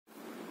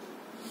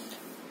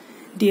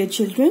Dear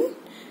children,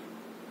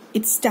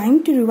 it's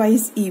time to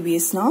revise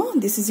EVS now.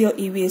 This is your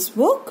EVS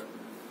book.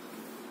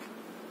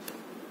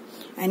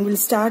 And we'll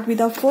start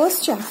with our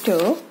first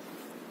chapter.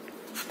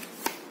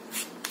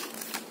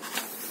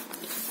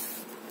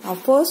 Our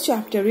first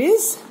chapter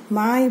is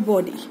My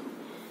Body.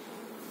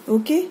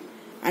 Okay?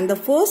 And the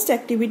first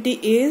activity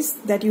is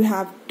that you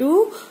have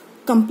to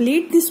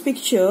complete this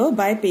picture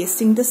by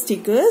pasting the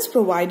stickers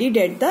provided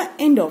at the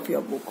end of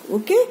your book.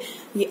 Okay?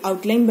 ये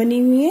outline बनी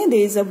हुई है.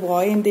 There is a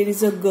boy and there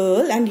is a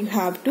girl, and you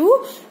have to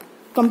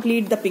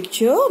complete the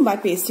picture by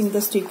pasting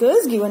the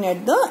stickers given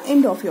at the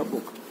end of your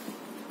book.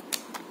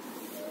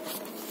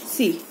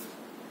 See,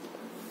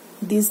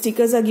 these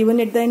stickers are given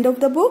at the end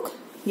of the book.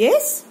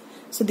 Yes?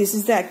 So this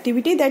is the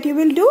activity that you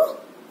will do.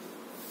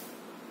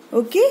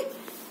 Okay?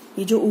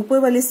 ये जो ऊपर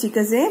वाले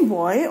stickers हैं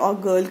boy और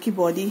girl की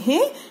body है,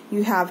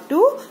 you have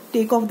to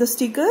take off the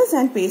stickers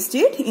and paste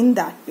it in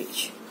that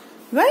page,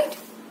 right?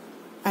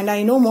 And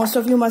I know most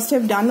of you must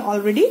have done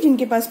already.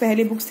 जिनके पास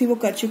पहले बुक्स थी वो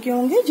कर चुके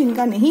होंगे.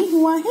 जिनका नहीं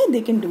हुआ है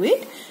they can do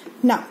it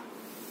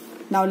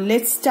now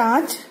let's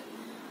start.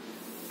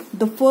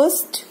 The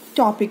first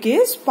topic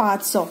is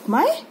parts of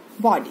my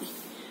body.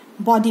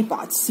 Body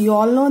parts, you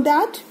all know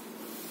that.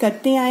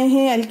 करते आए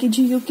हैं LKG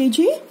UKG.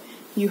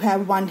 You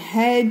have one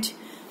head,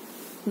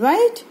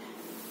 right?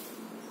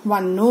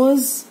 One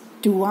nose,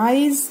 two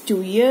eyes, 2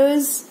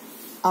 ears,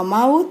 a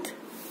mouth,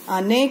 a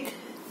neck,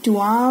 2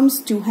 arms,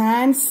 2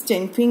 hands,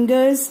 10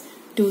 fingers,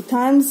 2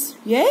 thumbs,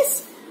 yes?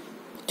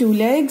 2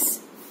 legs,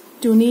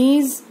 2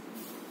 knees,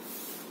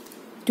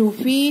 2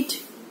 feet,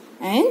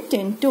 and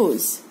 10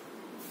 toes,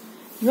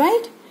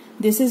 right?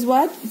 This is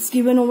what it's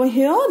given over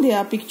here. There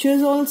are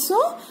pictures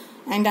also.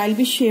 And I'll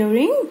be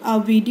sharing a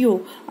video,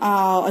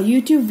 a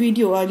YouTube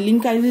video, a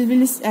link I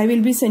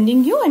will be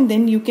sending you, and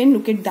then you can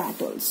look at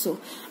that also.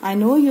 I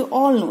know you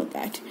all know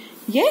that.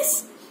 Yes?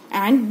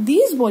 And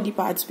these body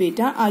parts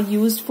beta are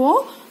used for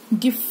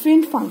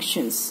different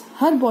functions.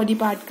 Her body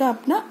part का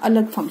अपना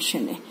अलग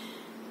function है,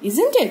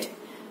 isn't it?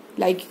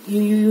 Like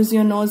you use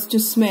your nose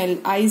to smell,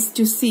 eyes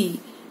to see,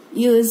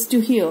 ears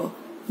to hear.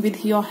 With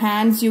your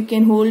hands you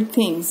can hold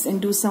things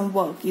and do some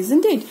work,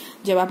 isn't it?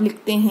 जब आप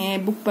लिखते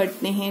हैं, book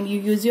पढ़ते हैं, you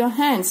use your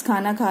hands.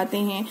 खाना खाते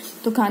हैं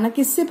तो खाना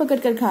किससे पकड़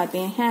कर खाते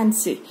हैं? हैंड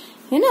से,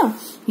 है ना?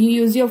 You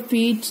use your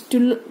feet to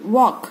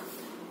walk.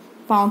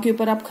 पाँव के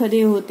ऊपर आप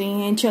खड़े होते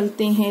हैं,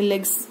 चलते हैं.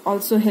 Legs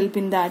also help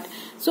in that.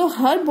 So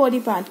her body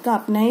part का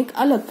अपना एक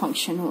अलग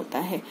फंक्शन होता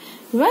है,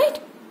 right?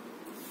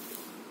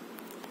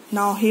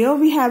 Now here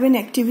we have an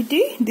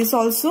activity. This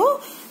also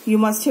you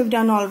must have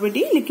done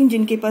already. लेकिन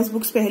जिनके पास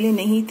बुक्स पहले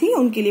नहीं थी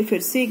उनके लिए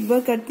फिर से एक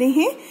बार करते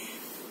हैं.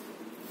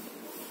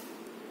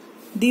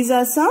 These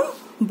are some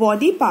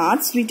body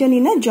parts written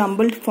in a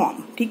jumbled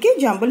form. ठीक है?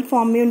 jumbled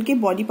form में उनके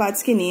body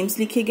parts के names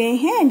लिखे गए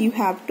हैं and you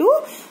have to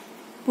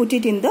put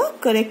it in the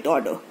correct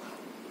order.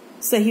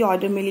 सही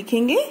order में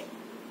लिखेंगे.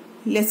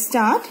 Let's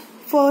start.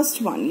 First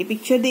one. ये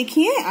picture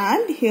देखिए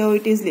and here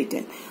it is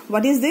written.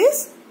 What is this?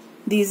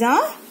 These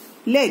are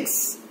legs.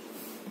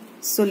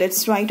 So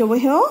let's write over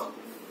here.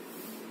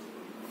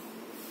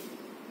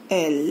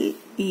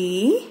 LEGS,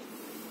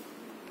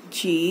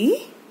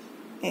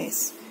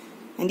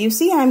 and you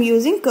see I am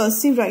using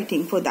cursive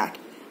writing for that.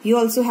 You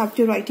also have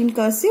to write in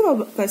cursive.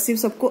 और cursive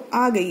सबको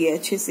आ गई है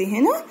अच्छे से,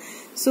 है ना?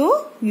 So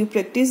you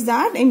practice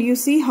that and you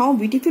see how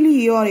beautifully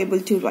you are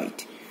able to write.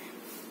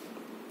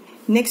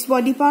 Next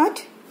body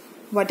part.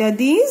 What are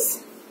these?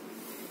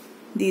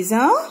 These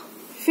are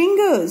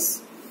fingers.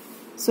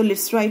 So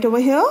let's write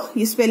over here.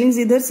 ये spellings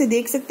इधर से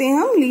देख सकते हैं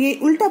हम. ये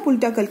उल्टा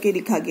पुल्टा करके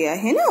लिखा गया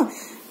है ना?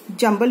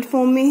 जम्बल्ड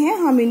फॉर्म में है.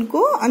 हम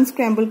इनको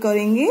अनस्क्रैम्बल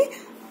करेंगे.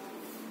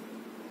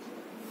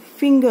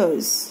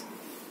 Fingers,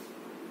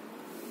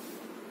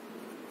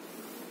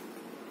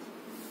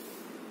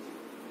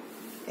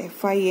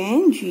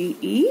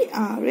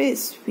 FINGERS,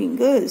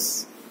 fingers,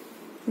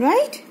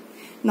 right?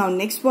 Now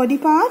next body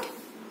part.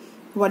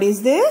 What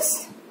is this?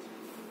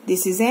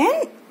 This is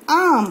an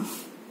arm.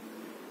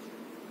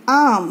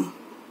 Arm,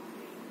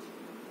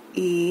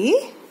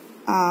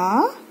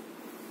 ARM,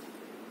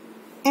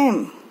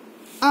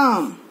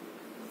 arm.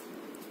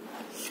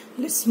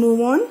 Let's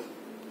move on.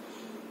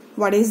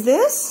 What is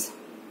this?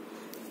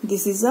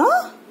 This is a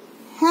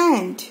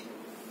hand.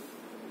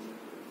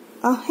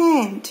 A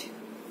hand.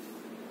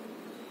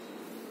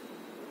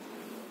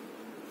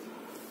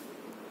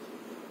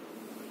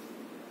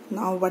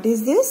 Now what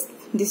is this?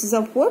 This is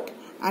a foot.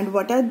 And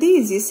what are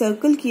these? ये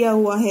circle किया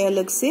हुआ है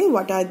अलग से.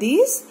 What are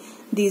these?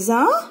 These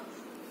are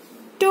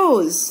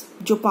toes.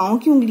 जो पाँव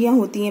की उंगलियां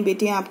होती हैं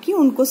बेटे आपकी,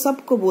 उनको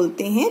सबको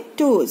बोलते हैं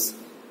toes.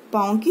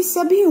 पाँव की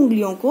सभी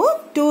उंगलियों को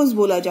टोज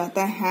बोला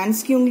जाता है.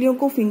 हैंड्स की उंगलियों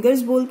को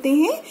फिंगर्स बोलते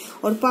हैं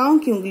और पाँव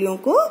की उंगलियों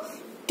को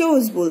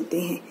टोज बोलते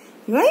हैं,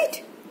 right?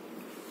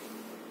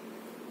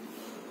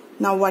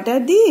 Now what are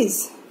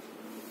these?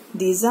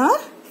 These are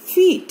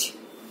feet.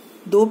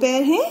 2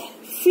 पैर हैं,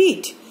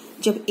 फीट.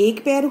 जब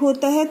एक पैर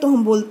होता है तो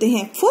हम बोलते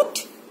हैं फुट.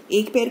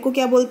 एक पैर को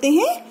क्या बोलते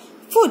हैं?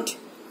 फुट.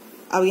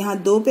 अब यहाँ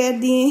 2 पैर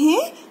दिए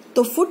हैं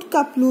तो फुट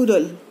का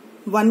प्लूरल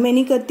 1 में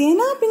नहीं करते हैं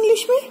ना आप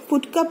इंग्लिश में.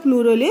 फुट का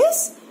प्लूरल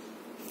इज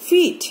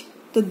feet,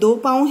 तो 2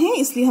 पाँव हैं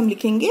इसलिए हम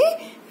लिखेंगे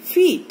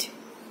feet,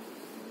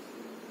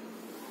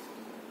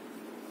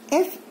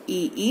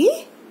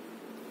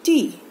 FEET,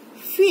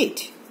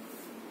 feet.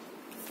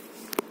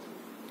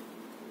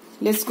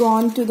 Let's go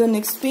on to the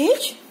next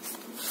page.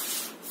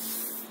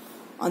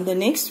 On the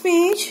next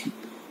page,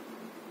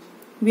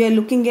 we are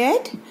looking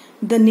at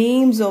the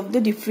names of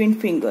the different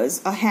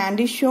fingers. A hand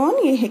is shown.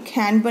 ये एक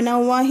hand बना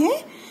हुआ है,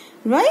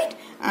 right?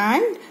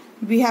 And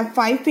we have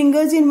 5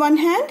 fingers in one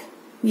hand.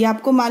 ये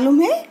आपको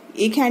मालूम है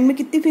एक hand में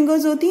कितनी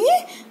fingers होती है?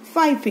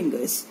 5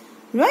 fingers,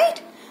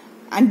 right?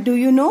 And do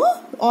you know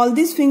all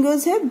these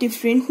fingers have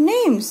different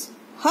names?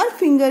 Her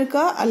finger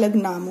का अलग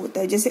नाम होता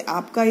है. जैसे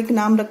आपका एक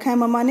नाम रखा है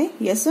मम्मा ने,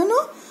 yes or no?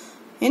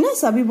 है ना,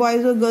 सभी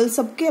बॉयज और गर्ल्स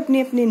सबके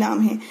अपने अपने नाम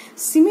हैं.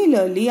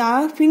 Similarly,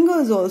 our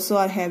fingers also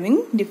are having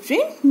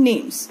different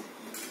names.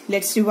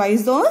 Let's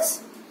revise those.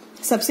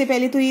 सबसे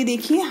पहले तो ये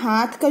देखिए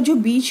हाथ का जो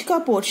बीच का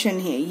पोर्शन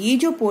है, ये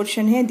जो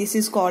पोर्शन है this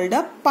is called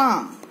a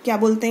palm. क्या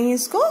बोलते हैं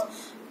इसको?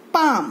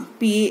 Palm,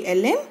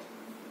 PALM,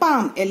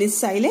 palm. L is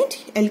silent,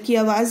 L की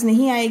आवाज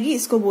नहीं आएगी,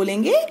 इसको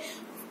बोलेंगे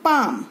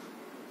पाम.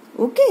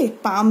 ओके,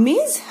 पाम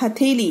मीन्स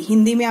हथेली.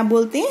 हिंदी में आप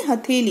बोलते हैं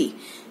हथेली.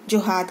 जो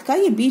हाथ का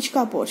ये बीच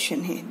का पोर्शन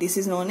है this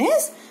is known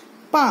as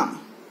palm,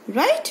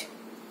 right?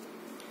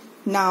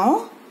 Now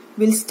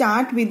will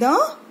start with a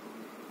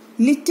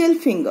little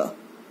finger.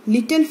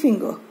 Little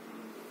finger,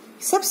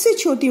 सबसे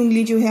छोटी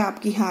उंगली जो है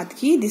आपकी हाथ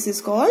की, this is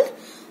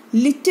called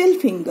little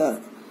finger.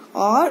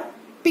 और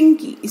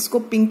पिंकी, इसको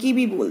पिंकी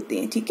भी बोलते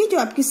हैं, ठीक है? जो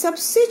आपकी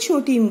सबसे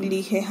छोटी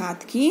उंगली है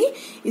हाथ की,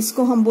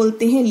 इसको हम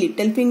बोलते हैं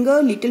लिटिल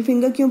फिंगर. लिटिल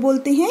फिंगर क्यों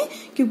बोलते हैं?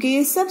 क्योंकि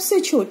ये सबसे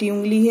छोटी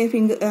उंगली है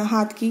फिंगर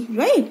हाथ की,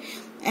 राइट?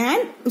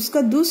 एंड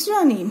उसका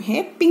दूसरा नेम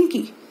है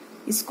पिंकी,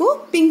 इसको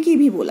पिंकी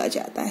भी बोला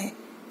जाता है,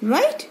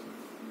 right?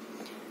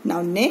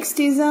 Now next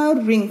is a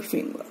ring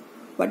finger.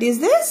 What is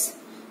this?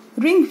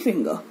 Ring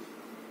finger.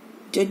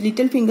 जो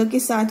लिटिल फिंगर के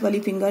साथ वाली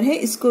फिंगर है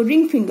इसको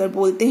रिंग फिंगर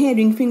बोलते हैं.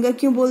 रिंग फिंगर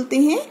क्यों बोलते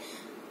हैं?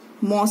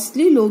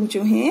 मोस्टली लोग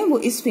जो हैं वो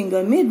इस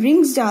फिंगर में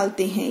रिंग्स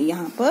डालते हैं.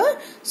 यहाँ पर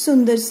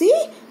सुंदर सी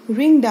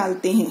रिंग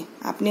डालते हैं.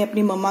 आपने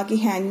अपनी मम्मा के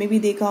हैंड में भी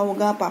देखा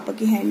होगा, पापा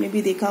के हैंड में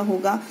भी देखा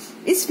होगा.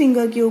 इस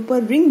फिंगर के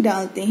ऊपर रिंग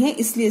डालते हैं,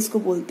 इसलिए इसको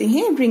बोलते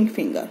हैं रिंग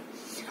फिंगर.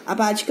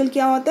 अब आजकल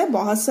क्या होता है,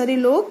 बहुत सारे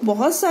लोग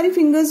बहुत सारी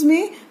फिंगर्स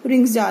में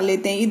रिंग्स डाल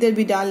लेते हैं. इधर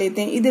भी डाल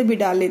लेते हैं, इधर भी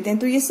डाल लेते हैं,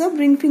 तो ये सब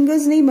रिंग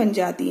फिंगर्स नहीं बन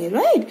जाती है,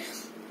 राइट?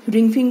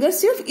 रिंग फिंगर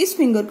सिर्फ इस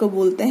फिंगर को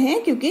बोलते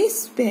हैं क्योंकि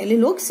पहले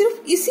लोग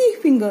सिर्फ इसी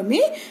फिंगर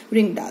में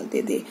रिंग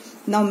डालते थे.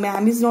 Now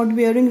ma'am is not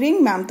wearing ring.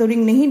 Ma'am तो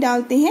रिंग नहीं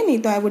डालते हैं, नहीं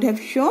तो I would have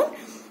shown.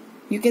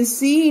 You can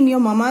see in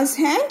your mama's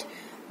hand.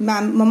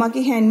 Mama के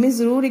हैंड में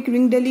जरूर एक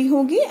रिंग डली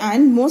होगी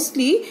and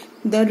mostly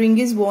the ring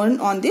is वर्न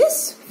on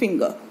this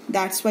finger.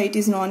 That's why it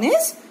is known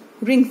as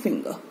ring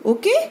finger.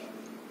 Okay,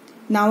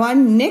 now our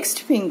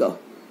next finger.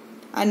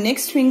 Our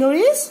next finger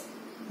is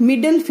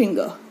middle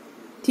finger.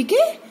 ठीक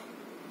है,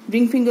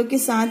 ring finger के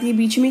साथ ये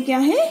बीच में क्या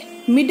है?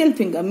 Middle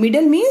finger.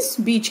 मिडल मीन्स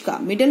बीच का.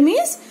 Middle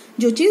means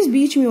जो चीज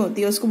बीच में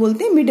होती है उसको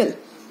बोलते हैं मिडल,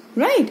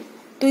 राइट?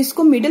 तो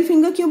इसको मिडल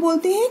फिंगर क्यों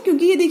बोलते हैं?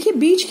 क्योंकि ये देखिए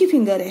बीच की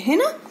फिंगर है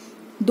ना?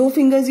 2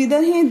 फिंगर्स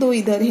इधर हैं, 2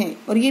 इधर हैं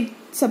और ये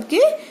सबके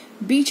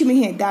बीच में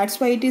है.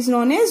 That's why it is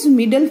known as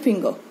middle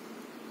finger.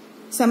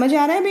 समझ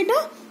आ रहा है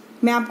बेटा?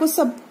 मैं आपको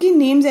सबकी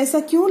नेम्स ऐसा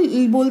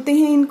क्यों बोलते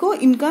हैं इनको,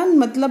 इनका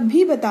मतलब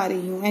भी बता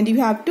रही हूँ. And you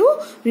have to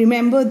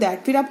remember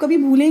that. फिर आप कभी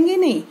भूलेंगे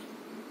नहीं.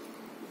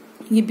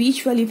 ये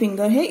बीच वाली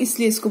फिंगर है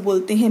इसलिए इसको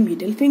बोलते हैं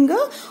मिडिल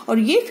फिंगर. और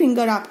ये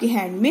फिंगर आपके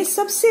हैंड में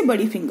सबसे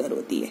बड़ी फिंगर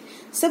होती है.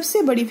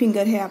 सबसे बड़ी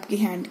फिंगर है आपकी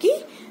हैंड की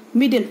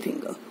middle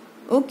finger.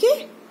 Okay,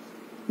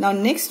 now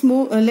next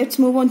let's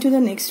move on to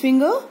the next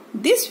finger.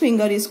 This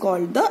finger is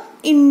called the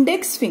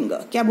index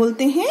finger. क्या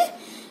बोलते हैं?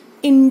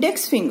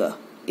 Index finger.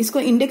 इसको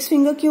इंडेक्स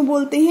फिंगर क्यों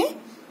बोलते हैं?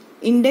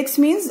 इंडेक्स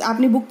मीन्स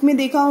आपने बुक में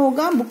देखा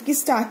होगा, बुक की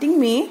स्टार्टिंग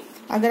में,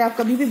 अगर आप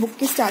कभी भी बुक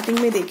की स्टार्टिंग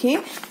में देखें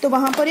तो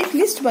वहां पर एक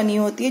लिस्ट बनी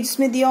होती है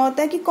जिसमें दिया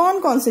होता है कि कौन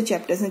कौन से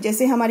चैप्टर्स हैं.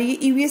 जैसे हमारी ये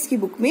EVS की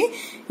बुक में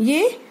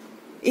ये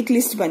एक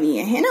लिस्ट बनी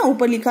है ना?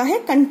 ऊपर लिखा है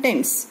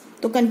कंटेंट्स.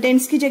 तो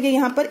कंटेंट्स की जगह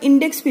यहाँ पर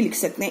इंडेक्स भी लिख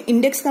सकते हैं.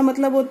 इंडेक्स का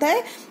मतलब होता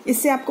है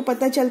इससे आपको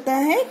पता चलता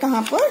है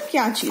कहाँ पर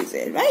क्या चीज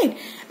है, right?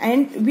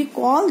 And we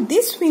call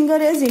this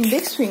finger as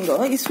index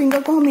finger. इस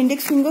फिंगर को हम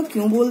इंडेक्स फिंगर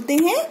क्यों बोलते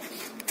हैं?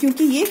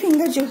 क्योंकि ये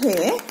फिंगर जो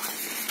है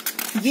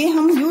ये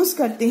हम यूज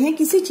करते हैं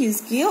किसी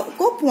चीज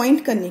को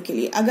पॉइंट करने के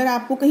लिए. अगर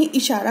आपको कहीं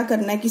इशारा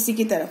करना है किसी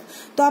की तरफ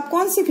तो आप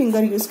कौन सी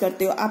फिंगर यूज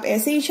करते हो? आप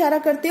ऐसे इशारा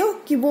करते हो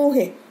कि वो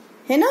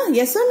है ना?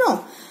 यस और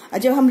नो?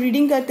 जब हम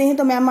रीडिंग करते हैं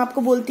तो मैम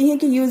आपको बोलती है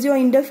कि use your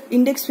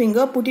index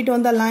finger, put it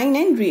on the line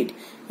and read.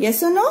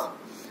 Yes और नो?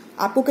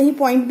 आपको कहीं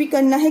पॉइंट भी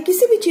करना है,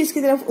 किसी भी चीज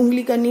की तरफ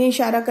उंगली करनी है,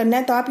 इशारा करना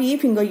है, तो आप ये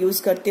फिंगर यूज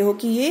करते हो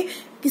कि ये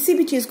किसी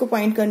भी चीज को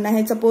पॉइंट करना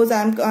है. Suppose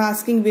I am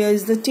asking where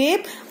is the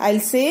tape, I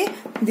will say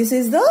this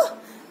is the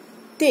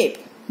tape.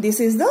 This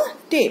is the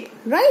tape,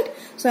 right?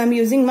 So I am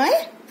using my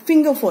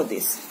finger for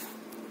this.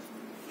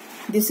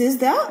 This is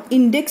the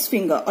index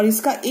finger. और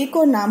इसका एक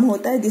और नाम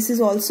होता है, this is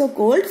also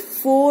called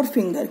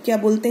forefinger. क्या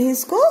बोलते हैं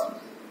इसको?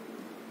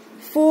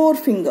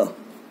 Forefinger.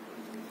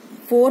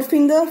 फोर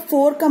फिंगर,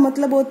 फोर का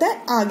मतलब होता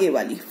है आगे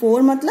वाली,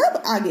 फोर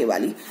मतलब आगे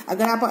वाली।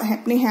 अगर आप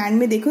अपने हैंड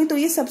में देखो तो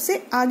ये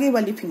सबसे आगे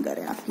वाली फिंगर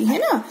है आपकी, है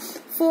ना,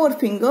 फोर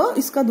फिंगर।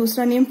 इसका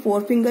दूसरा नेम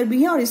फोर फिंगर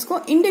भी है और इसको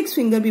इंडेक्स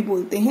फिंगर भी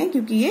बोलते हैं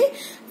क्योंकि ये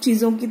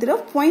चीजों की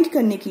तरफ पॉइंट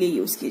करने के लिए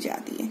यूज की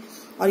जाती है।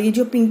 और ये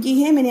जो पिंकी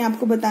है मैंने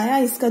आपको बताया,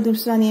 इसका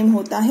दूसरा नेम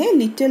होता है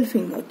लिटिल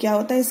फिंगर। क्या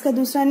होता है इसका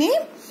दूसरा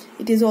name?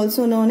 It is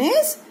also known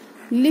as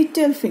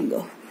little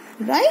finger,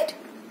 right?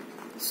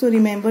 So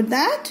remember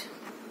that,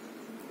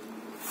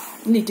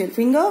 little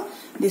finger.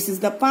 This is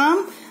the palm,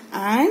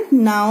 and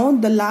now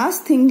the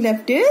last thing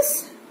left is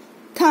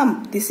thumb.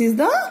 This is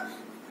the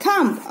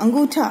thumb,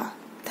 अंगूठा,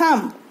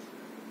 thumb,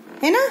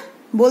 है ना?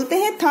 बोलते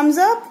हैं thumbs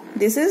up.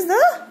 This is the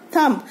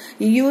thumb.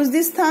 You use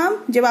this thumb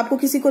जब आपको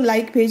किसी को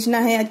like भेजना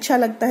है, अच्छा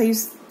लगता है, you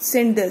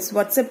send this.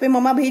 WhatsApp पे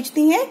मम्मा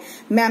भेजती हैं,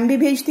 मैम भी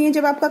भेजती हैं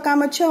जब आपका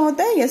काम अच्छा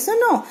होता है, yes or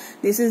no?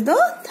 This is the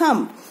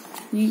thumb,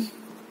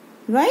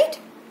 right?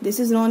 This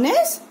is known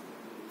as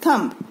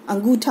thumb,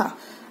 अंगूठा।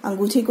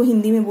 अंगूठे को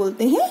हिंदी में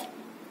बोलते हैं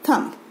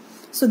thumb.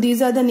 So these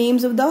are the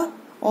names of the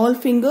all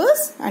fingers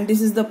and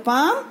this is the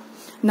palm.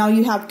 Now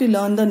you have to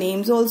learn the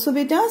names also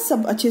बेटा,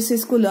 सब अच्छे से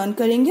इसको लर्न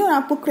करेंगे और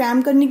आपको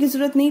क्रैम करने की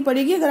जरूरत नहीं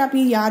पड़ेगी अगर आप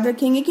ये याद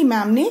रखेंगे कि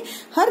मैम ने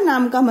हर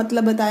नाम का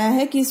मतलब बताया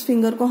है कि इस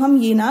फिंगर को हम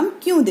ये नाम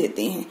क्यों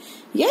देते हैं।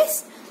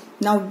 Yes?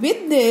 Now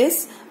with this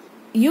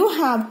you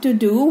have to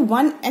do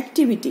one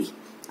activity.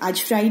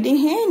 आज फ्राइडे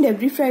है and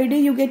every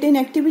Friday you get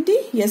an activity,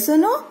 yes or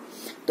no?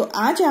 तो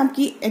आज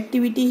आपकी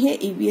एक्टिविटी है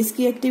EVS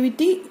की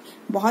एक्टिविटी,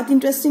 बहुत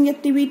इंटरेस्टिंग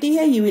एक्टिविटी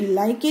है, you will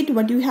like it.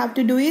 What you have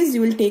to do is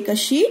you will take a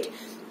sheet,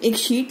 एक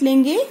sheet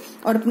लेंगे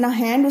और अपना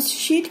हैंड उस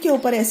शीट के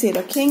ऊपर ऐसे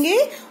रखेंगे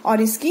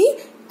और इसकी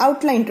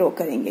आउटलाइन ड्रॉ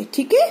करेंगे,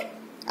 ठीक है?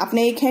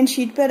 अपने एक हैंड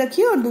शीट पर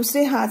रखिए और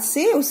दूसरे हाथ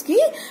से उसकी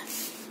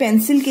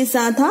पेंसिल के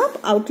साथ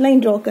आप आउटलाइन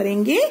ड्रॉ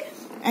करेंगे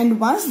and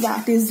once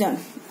that is done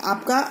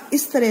आपका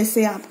इस तरह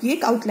से आपकी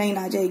एक आउटलाइन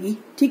आ जाएगी,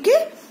 ठीक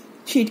है?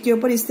 शीट के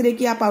ऊपर इस तरह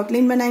की आप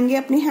आउटलाइन बनाएंगे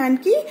अपने हैंड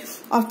की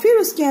और फिर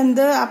उसके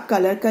अंदर आप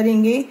कलर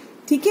करेंगे,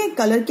 ठीक है?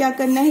 कलर क्या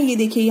करना है ये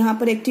देखिए, यहाँ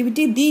पर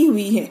एक्टिविटी दी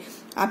हुई है।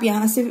 आप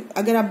यहाँ से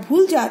अगर आप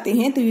भूल जाते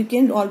हैं तो you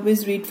can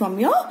always read from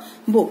your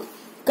book.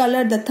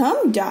 Colour the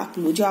thumb dark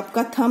blue, जो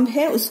आपका थंब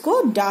है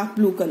उसको डार्क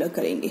ब्लू कलर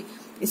करेंगे,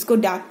 इसको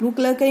डार्क ब्लू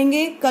कलर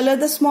करेंगे। Colour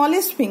the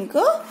smallest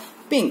finger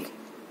pink,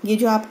 ये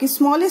जो आपकी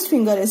स्मॉलेस्ट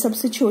फिंगर है,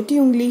 सबसे छोटी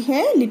उंगली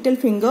है, लिटिल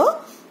फिंगर,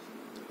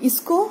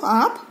 इसको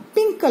आप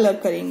पिंक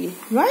कलर करेंगे,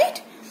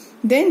 right?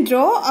 Then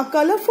draw a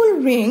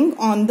colourful ring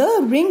on the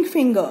ring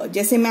finger,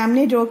 जैसे मैम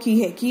ने ड्रॉ की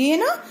है कि ये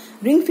ना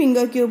रिंग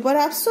फिंगर के ऊपर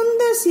आप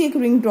सुंदर सी एक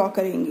रिंग ड्रॉ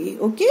करेंगे,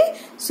 ओके?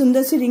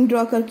 सुंदर सी रिंग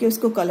ड्रॉ करके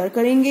उसको कलर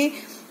करेंगे।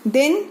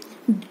 Then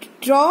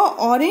draw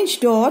orange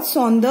dots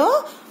on the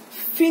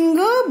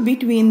finger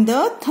between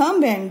the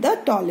thumb and the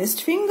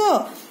tallest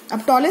finger.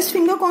 अब टॉलेस्ट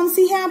फिंगर कौन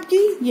सी है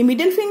आपकी? ये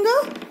मिडिल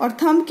फिंगर, और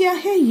थंब क्या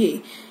है?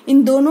 ये।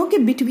 इन दोनों के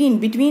बिटवीन,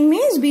 बिटवीन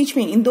मीन्स बीच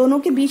में, इन दोनों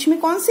के बीच में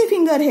कौन सी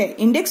फिंगर है?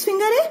 इंडेक्स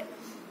फिंगर है,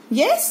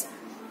 यस?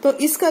 तो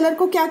इस कलर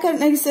को क्या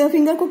करना, इस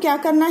फिंगर को क्या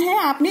करना है?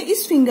 आपने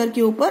इस फिंगर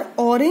के ऊपर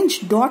ऑरेंज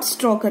डॉट्स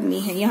ड्रॉ करनी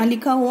है, यहाँ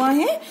लिखा हुआ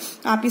है,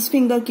 आप इस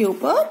फिंगर के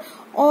ऊपर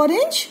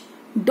ऑरेंज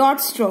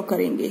डॉट्स ड्रॉ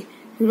करेंगे,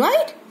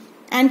 right?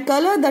 And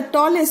colour the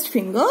tallest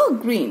finger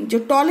green, जो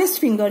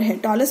टॉलेस्ट फिंगर है,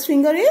 tallest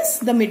finger is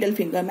the middle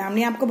finger. Ma'am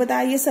ने आपको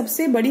बताया ये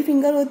सबसे बड़ी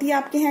फिंगर होती है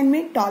आपके हैंड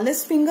में,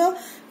 टॉलेस्ट फिंगर,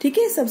 ठीक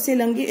है? सबसे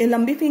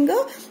लंबी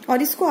फिंगर,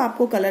 और इसको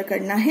आपको कलर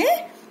करना है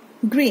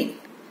green,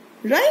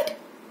 right?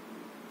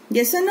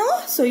 Yes or no?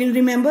 So you'll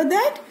remember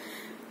that.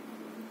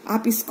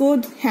 आप इसको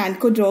हैंड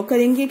को ड्रॉ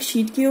करेंगे एक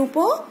शीट के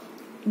ऊपर,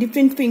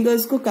 डिफरेंट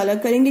फिंगर्स को कलर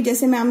करेंगे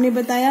जैसे मैम ने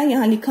बताया,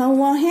 यहाँ लिखा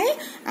हुआ है,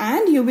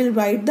 and you will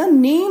write the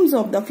names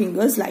of the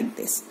fingers like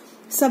this.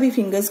 सभी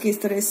फिंगर्स की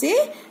इस तरह से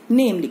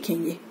नेम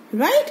लिखेंगे,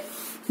 right?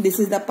 This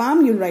is the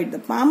palm, you'll write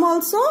the palm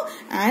also,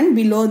 and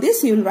below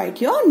this you'll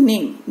write your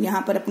name.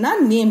 यहाँ पर अपना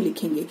नेम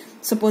लिखेंगे।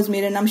 सपोज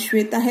मेरा नाम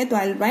श्वेता है तो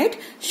I'll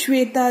write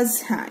Shweta's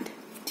hand,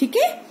 ठीक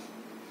है?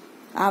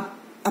 आप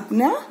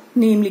अपना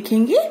नेम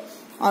लिखेंगे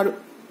और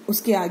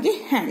उसके आगे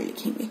हैंड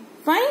लिखेंगे,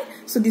 fine?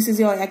 So this is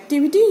your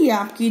activity, ये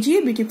आप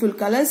कीजिए, ब्यूटीफुल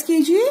कलर्स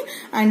कीजिए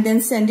and then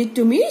send it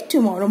to me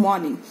tomorrow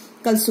morning.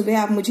 कल सुबह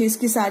आप मुझे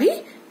इसकी सारी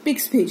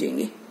पिक्स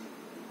भेजेंगे,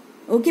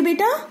 ओके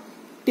बेटा?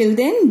 Till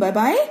then bye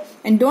bye,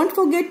 and don't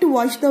forget to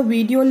watch the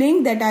video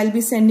link that I will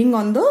be sending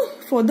on the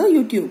for the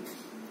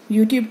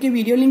YouTube के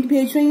video link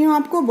भेज रही हूँ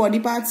आपको बॉडी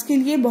पार्ट्स के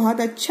लिए,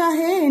 बहुत अच्छा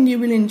है and you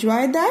will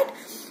enjoy that,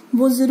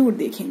 वो जरूर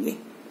देखेंगे।